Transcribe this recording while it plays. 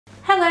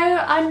Hello,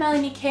 I'm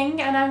Melanie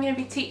King and I'm going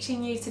to be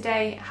teaching you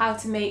today how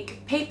to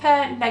make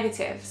paper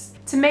negatives.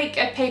 To make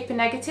a paper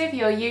negative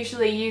you're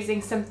usually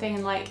using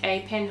something like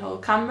a pinhole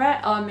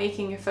camera or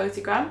making a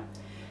photogram.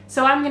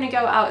 So I'm going to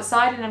go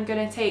outside and I'm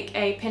going to take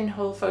a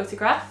pinhole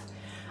photograph,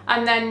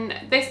 and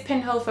then this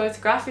pinhole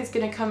photograph is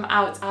going to come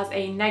out as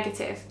a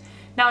negative.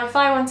 Now if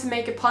I want to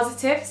make a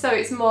positive so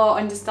it's more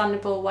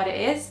understandable what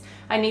it is,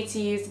 I need to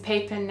use the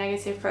paper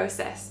negative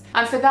process.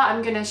 And for that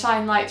I'm going to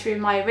shine light through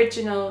my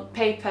original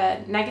paper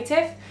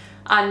negative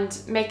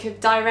and make a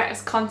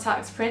direct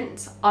contact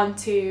print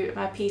onto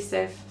my piece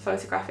of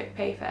photographic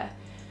paper.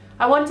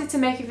 I wanted to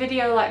make a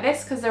video like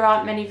this because there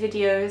aren't many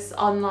videos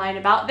online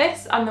about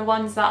this, and the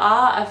ones that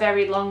are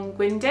very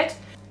long-winded.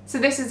 So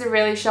this is a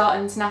really short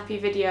and snappy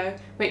video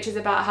which is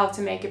about how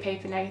to make a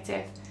paper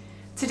negative.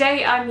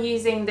 Today I'm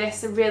using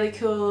this really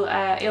cool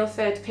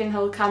Ilford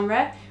pinhole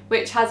camera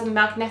which has a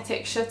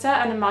magnetic shutter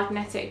and a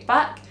magnetic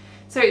back.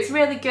 So it's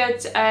really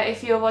good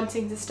if you're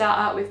wanting to start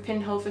out with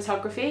pinhole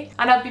photography,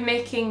 and I'll be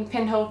making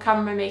pinhole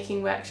camera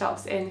making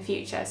workshops in the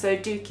future, so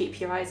do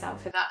keep your eyes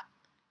out for that.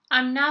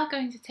 I'm now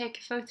going to take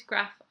a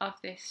photograph of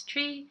this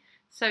tree,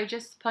 so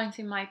just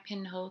pointing my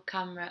pinhole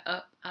camera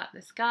up at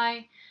the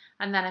sky,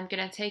 and then I'm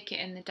going to take it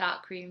in the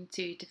darkroom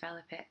to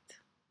develop it.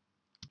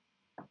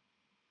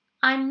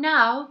 I'm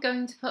now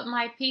going to put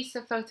my piece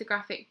of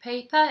photographic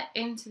paper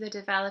into the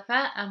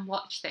developer and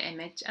watch the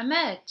image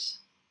emerge.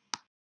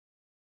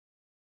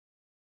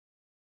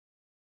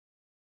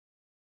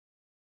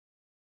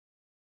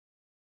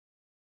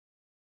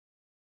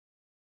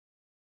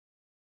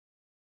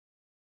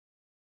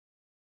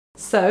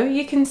 So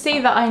you can see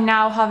that I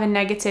now have a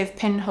negative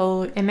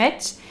pinhole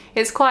image.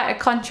 It's quite a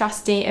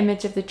contrasty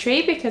image of the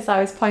tree because I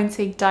was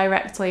pointing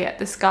directly at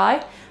the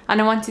sky and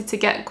I wanted to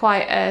get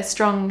quite a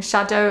strong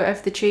shadow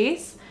of the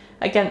trees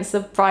against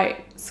the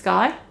bright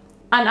sky.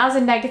 And as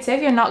a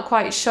negative you're not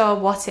quite sure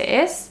what it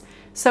is.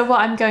 So what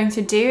I'm going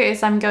to do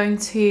is I'm going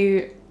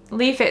to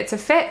leave it to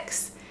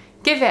fix,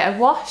 give it a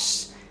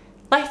wash,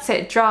 let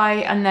it dry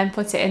and then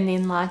put it in the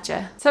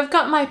Enlarger. So I've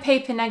got my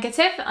paper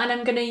negative and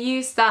I'm going to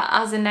use that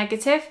as a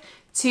negative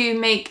to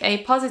make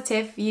a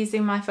positive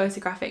using my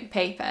photographic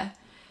paper.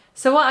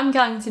 So what I'm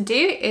going to do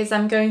is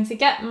I'm going to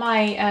get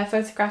my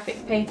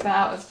photographic paper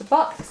out of the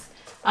box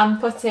and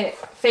put it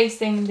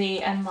facing the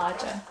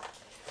Enlarger.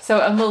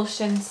 So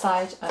emulsion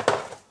side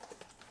up.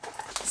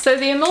 So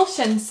the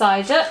emulsion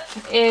side up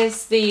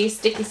is the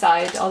sticky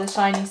side or the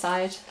shiny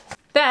side.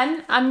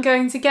 Then I'm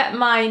going to get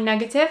my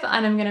negative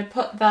and I'm going to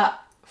put that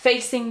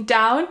facing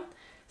down.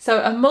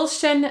 So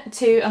emulsion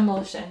to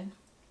emulsion.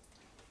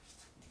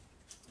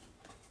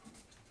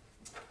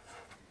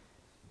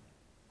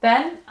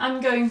 Then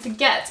I'm going to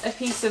get a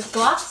piece of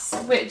glass,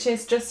 which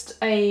is just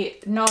a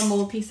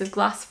normal piece of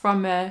glass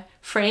from a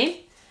frame,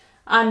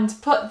 and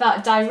put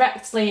that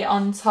directly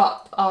on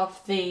top of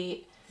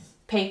the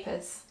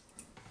papers.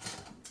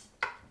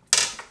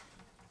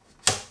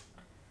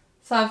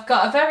 So I've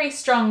got a very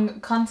strong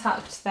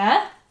contact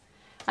there,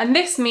 and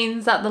this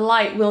means that the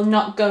light will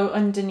not go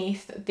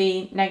underneath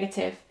the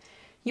negative.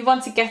 You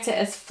want to get it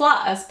as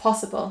flat as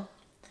possible.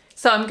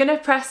 So I'm going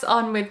to press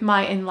on with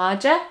my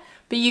Enlarger,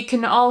 but you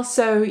can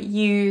also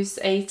use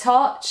a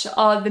torch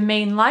or the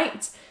main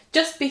light,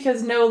 just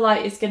because no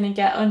light is going to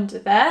get under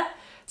there.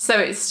 So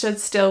it should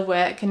still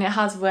work, and it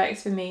has worked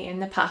for me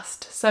in the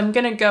past. So I'm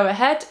going to go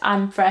ahead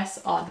and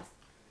press on.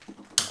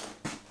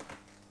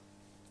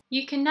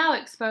 You can now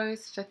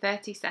expose for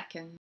 30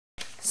 seconds.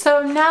 So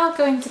I'm now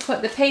going to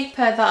put the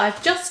paper that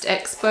I've just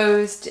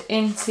exposed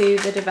into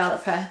the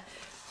developer,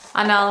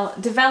 and I'll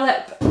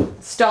develop,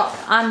 stop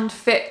and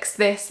fix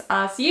this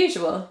as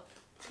usual.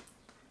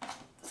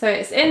 So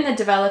it's in the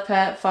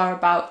developer for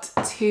about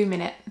 2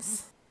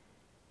 minutes.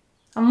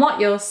 And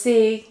what you'll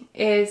see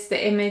is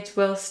the image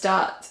will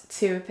start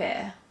to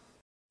appear.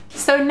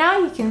 So now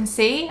you can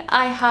see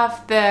I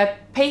have the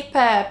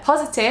paper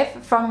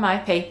positive from my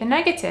paper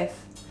negative.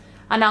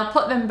 And I'll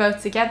put them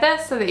both together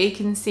so that you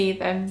can see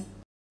them.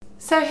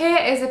 So here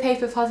is the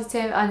paper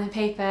positive and the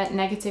paper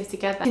negative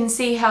together. You can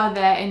see how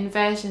they're in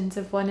versions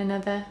of one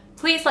another.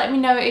 Please let me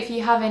know if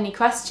you have any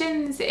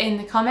questions in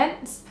the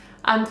comments,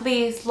 and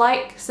please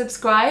like,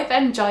 subscribe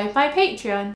and join my Patreon.